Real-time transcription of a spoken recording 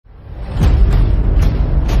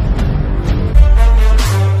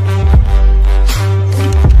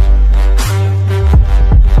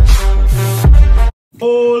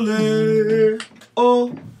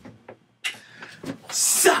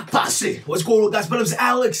ALEXAMICY. What's going on, guys? My name's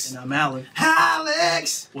Alex. And I'm Alan.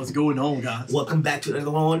 Alex! What's going on, guys? Welcome back to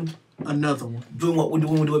another one. Another one. Doing what we're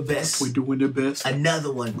doing, we do it best. We're doing it best.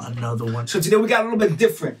 Another one. Another one. So today we got a little bit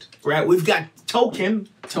different, right? We've got Token.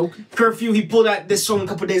 Curfew. He pulled out this song a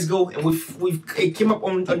couple days ago, and it came up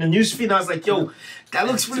on the newsfeed, and I was like, yo, that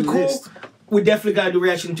looks really cool. We definitely got to do a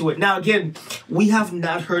reaction to it. Now, again, we have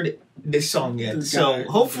not heard this song yet, so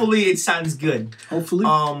hopefully it sounds good. Hopefully.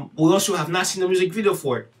 We also have not seen the music video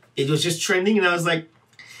for it. It was just trending, and I was like,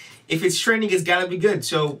 if it's trending, it's gotta be good.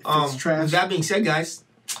 So, with that being said, guys,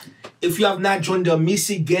 if you have not joined the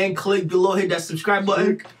Amicy gang, click below, hit that subscribe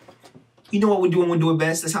button. You know what we're doing, we do it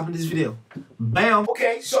best. Let's hop into this video. Bam.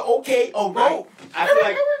 Okay, so all right. I feel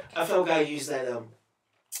like I gotta use that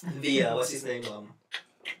what's his name?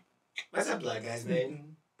 What's that black guy's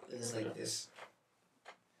name? It's like this.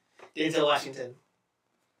 Denzel Washington.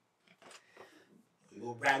 You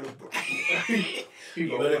go rattle, bro.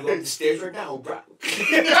 You better go up the stairs right now, bro.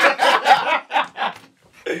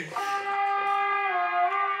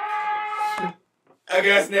 Okay,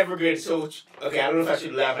 that's never good. So, okay, I don't know if I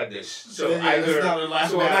should laugh at this. So, I'm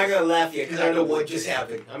not gonna laugh yet because I know what just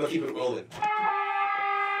happened. I'm gonna keep it rolling.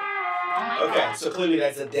 Okay, so clearly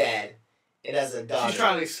that's a dad, and that's a daughter. She's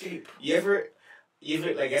trying to escape. You ever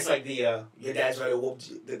like that's like the your dad's trying to whoop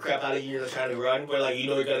the crap out of you, you're trying to run, but like you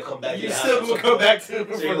know you're gonna come back. You still gonna come back to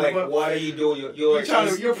him. So you're like, what are you doing?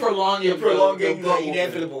 You're prolonging the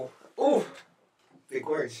inevitable. Ooh, big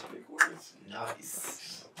words. Big words.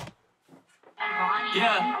 Nice.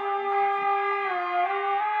 Yeah.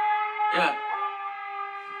 Yeah.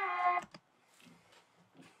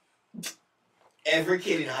 Every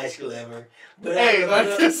kid in high school ever. But hey,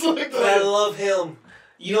 I love him.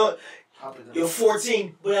 You know, you're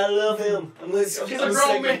 14, but I love him. I'm gonna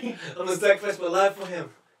sacrifice my life for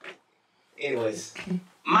him. Anyways.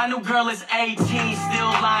 My new girl is 18, still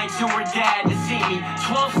lying to her dad to see me.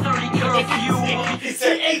 12:30 curfew. He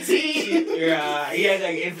said 18. Yeah, he had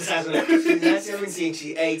like emphasize on that. She's not 17,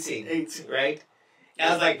 she's 18. 18, right? And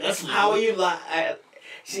I was like, that's how are you lie?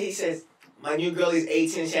 She says, my new girl is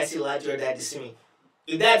 18, she has to lie to her dad to see me.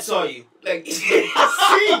 Your dad saw you. Like, he see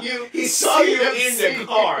you. He saw you in the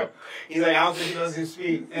car. He's like, I don't think he knows his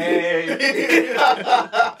speak. Hey.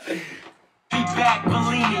 Be back,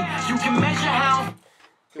 believe me. You can measure how.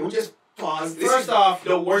 Can we just pause? This First off,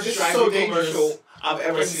 the worst driving commercial I've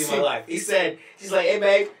ever seen in my life. He said, she's like, hey,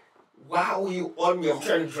 babe, why were you on me? I'm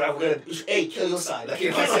trying to drive. Hey, kill your side. Like,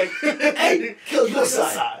 if I said, hey, kill your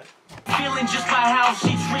side. Feeling just by how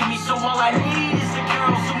she treat me, so all I need is a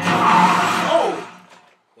girl. Oh!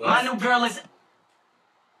 My new girl is...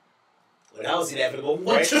 Well, that was inevitable, right?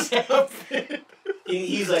 What just happened?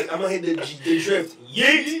 He's like, I'm gonna hit the drift.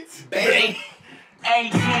 Yeet! Bang!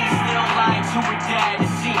 18, still lying to her dad to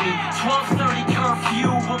see me. 12:30 curfew,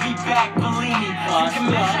 we'll be back, believe me. You can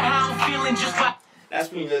measure how I'm feeling just by... That's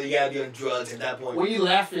when you know you gotta be on drugs at that point. When you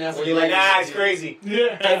laughing, that's when you're like, it's crazy.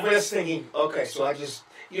 Yeah. Everybody's thinking, okay, so I just,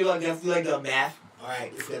 you like the math.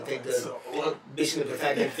 Alright, if you're gonna take the Bishop of the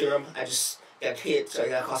Pythagorean theorem, I just got hit, so I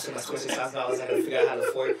gotta cost him my $26,000. I gotta figure out how to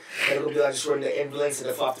afford it. And it'll be like just running the ambulance and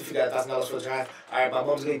the FOP to figure out $1,000 for the drive. Alright, my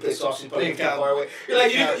mom's gonna be pissed off, she's probably gonna far away. You're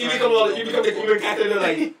like, you become the calculator,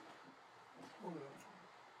 like,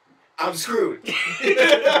 I'm screwed.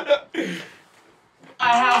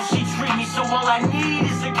 How she treat me, so all I need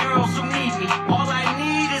is a girl who need me. All I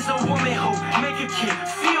need is a woman who make a kid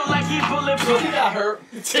feel like he bulletproof. He got hurt,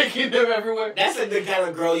 taking him everywhere. That's like the kind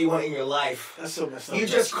of girl you want in your life. That's so messed up. You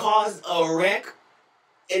just caused a wreck,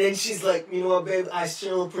 and then she's like, you know what, babe, I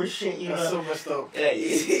still appreciate you. That's so messed up. Yeah,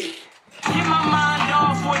 get my mind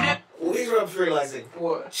off for that. Well, here's what I'm realizing.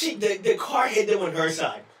 What? The car hit them on her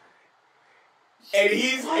side. And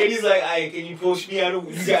he's like, "Hey, can you push me out of?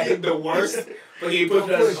 You got hit the worst, but he pushed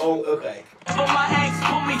us. Oh, okay." But my ex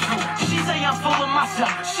pulled me through. She say I'm full of myself.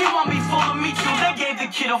 She want me full of me too. They gave the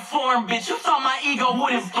kid a foreign bitch. You thought my ego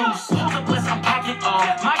wouldn't boost. Hold up, let's unpack it all.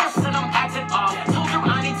 My girl said I'm acting off. Told her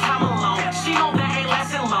I need time alone. She know that ain't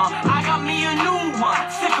lasting long. I got me a new one.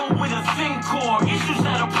 Fickle with a thin core. Issues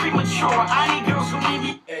that are premature. I need girls who need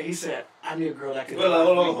me. Hey, he said, I need a girl that can.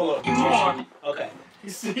 Hold on. More. Okay. He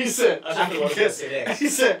said, I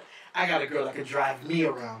got a girl that can drive me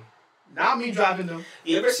around. Not me driving them.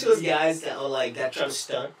 You ever see those guys that are like that try to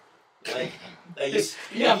stunt? Like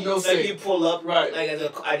you have no say. Like you pull up right like at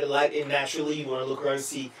the light and naturally you want to look around and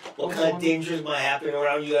see what kind of dangers might happen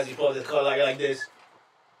around you as you pull up the car like this.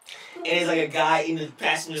 And it's like a guy in the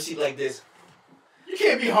passenger seat like this. You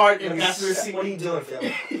can't be hard in the passenger seat. What are you doing, Phil?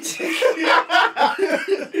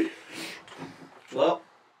 Well.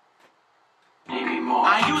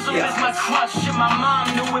 I use them as my crutch, and my mom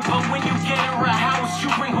knew it. But when you get in her house, you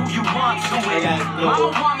bring who you want. it.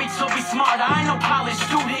 Mama want me to be smart, I ain't no college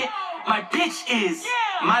student. My bitch is.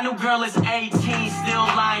 My new girl is 18, still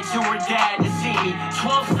lying to her dad to see me.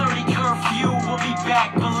 12:30 curfew, we'll be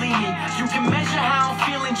back, believe me. You can measure how I'm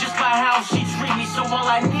feeling just by how she treat me. So all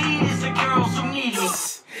I need is the girls who need me.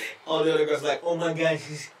 All the other girls like, oh my god,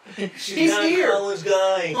 she's He's not here. a college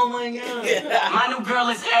guy. Oh my god. My new girl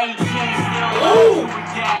is 18, still lying to her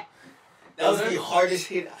dad. That was the hardest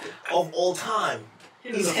hit of all time.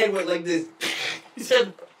 His head went like this. He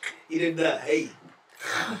said, He did that. Hey.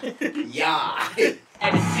 Yeah.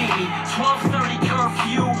 And to see me, 12:30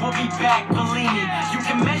 curfew, we'll be back, believe me. You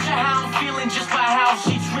can measure how I'm feeling just by how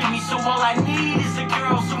she treat me. So all I need is the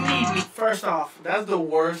girls who need me. first off, that's the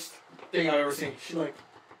worst thing I've ever seen. She's like,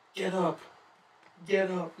 get up.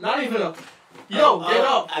 Get up. Not even up. Yo, get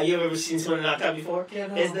up. Have you ever seen someone knocked out before?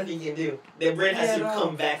 Get up. There's nothing you can do. Their brain has to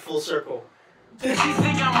come back full circle. She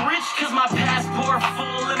think I'm rich cause my passport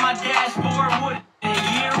full and my dashboard wood. A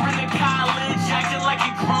year into college, acting like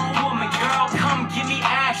a grown woman. Girl, come give me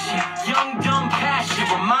action. Young, dumb passion.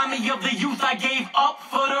 Remind me of the youth I gave up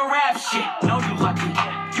for the rap shit. Know you lucky.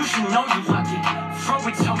 You should know you lucky. Throw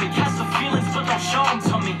it to me. Has the feelings, but don't show them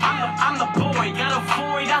to me. I'm the boy. Got a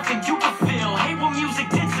void I think you can feel. Hate what music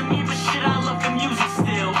did to me, but shit, I love the music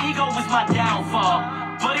still. Ego was my downfall,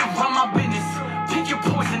 but it run my business. Pick your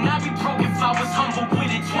poison, I'd be broke if I was humble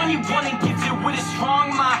with it. 21 and gifted with a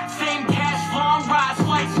strong mind. Same cash, long rides,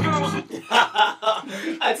 flights, girls.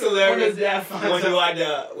 That's hilarious.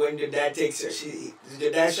 When the dad takes her,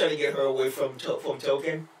 the dad's trying to get her away from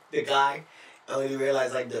Token, the guy. And when you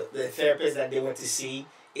realize like the therapist that they went to see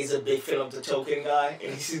is a big fan of the Token guy,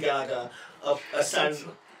 and she's got like a son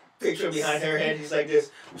picture behind her head. He's like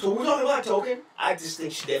this. So we're talking about Token. I just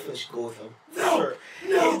think she definitely should go with him. No, sure.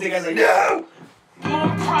 no, The guy's like no.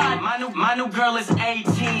 More pride. My new girl is 18,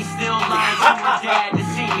 still lying to her dad to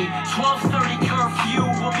see me. 12:30 curfew,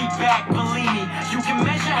 we'll be back, believe me. You can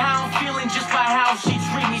measure how I'm feeling just by how she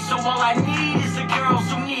treat me. So all I need is the girls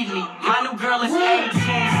who need me. My new girl is 18,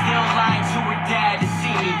 still lying to her dad to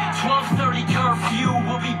see me. 12:30 curfew,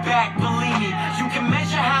 we'll be back, believe me. You can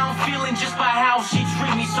measure how I'm feeling just by how she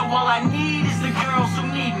treat me. So all I need is the girls who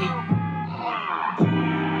need me.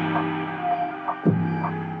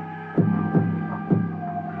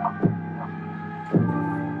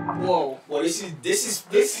 whoa. Well, this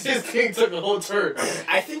thing took a whole turn.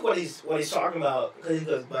 I think what he's talking about, because he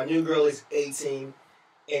goes, my new girl is 18,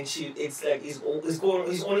 and he's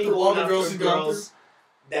only going after girls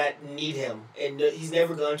that need him, and he's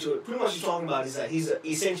never gone to it. Pretty much, he's talking about is that he's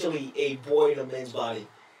essentially a boy in a man's body.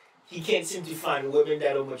 He can't seem to find women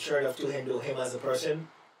that are mature enough to handle him as a person,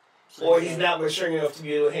 or he's not mature enough to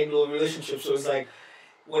be able to handle a relationship. So it's like,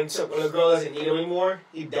 when a girl doesn't need him anymore,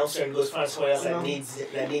 he dumps her and goes find someone else that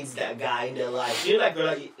needs that guy in their life. You know that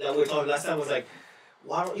girl that we were talking last time was like,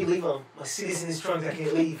 why don't you leave him? My CD's in his trunk, I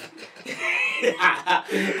can't leave.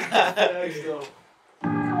 There you go.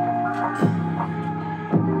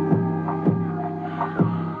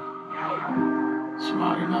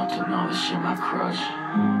 Smart enough to know that she my crush.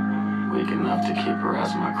 Weak enough to keep her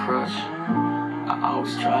as my crush. I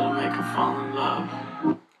always try to make her fall in love.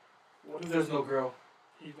 What if there's no girl?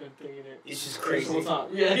 He's been thinking it. It's just crazy.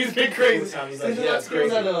 Yeah, he's been crazy. He's like, yeah, it's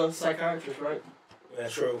crazy. He was at a psychiatrist, right? Yeah,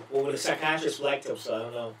 true. Well, the psychiatrist liked him, so I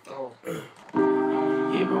don't know. Oh.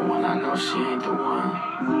 Even when I know she ain't the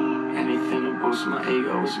one, anything to boost my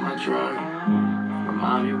ego is my drug.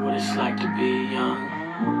 Remind me what it's like to be young.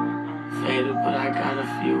 Faded, but I got a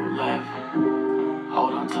few left.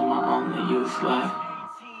 Hold on to my only youth left.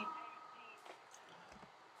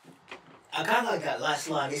 I kind of like that last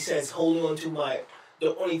line. He says, holding on to my...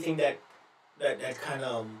 The only thing that kind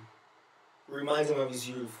of reminds him of his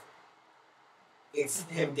youth, it's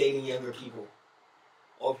him dating younger people.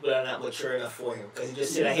 Or people that are not mature enough for him. Because he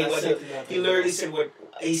just said, I hate what he literally said what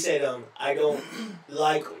he said, I don't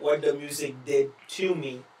like what the music did to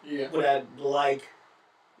me, but I like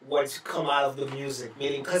what's come out of the music.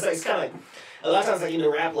 Meaning, because it's kind of like, a lot of times like in the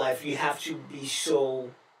rap life, you have to be so,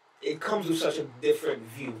 it comes with such a different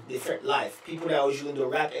view, different life. People that are usually in the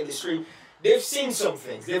rap industry, they've seen some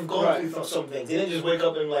things. They've gone through some things. They didn't just wake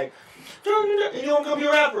up and like, you don't come be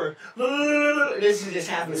a rapper. This is just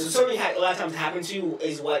happening. So something a lot of times happens to you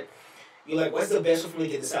is what you're like, what's the best way for me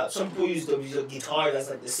to get this out? Some people use the guitar, that's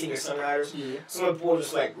like the singer-songwriters. Yeah. Some people are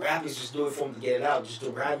just like, rap is just doing for him to get it out. Just the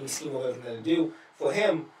rhyming scheme of everything to do. For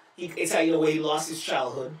him, it's how you know where he lost his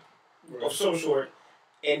childhood of some sort.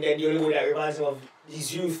 And then the only way that reminds him of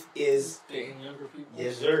his youth is dating younger people.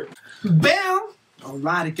 Yes, sir. Bam!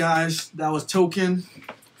 Alrighty, guys. That was Token.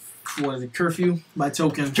 what is it? Curfew by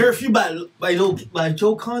Token. Curfew by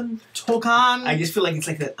Jokan. Tokan. I just feel like it's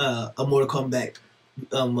like a Mortal Kombat.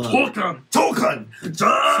 Token.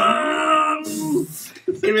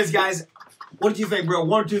 Anyways, guys, what did you think, bro?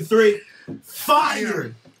 1, 2, 3,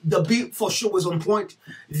 fire! The beat for sure was on point.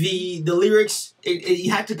 The lyrics,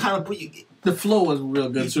 you had to kind of put the flow was real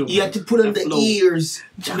good too. You had to put in the ears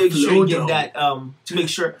to make sure you get that. To make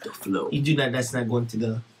sure the flow. You do that. That's not going to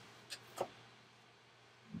the.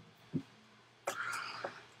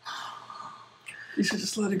 You should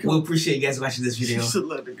just let it go. We appreciate you guys watching this video. You should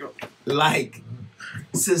let it go. Like,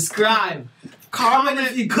 subscribe, comment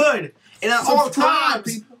if you could, and at all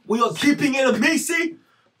times we are keeping it Amicy.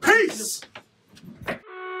 Peace.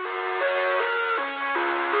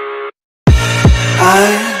 I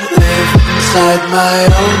live inside my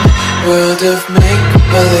own world of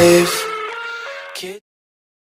make-believe.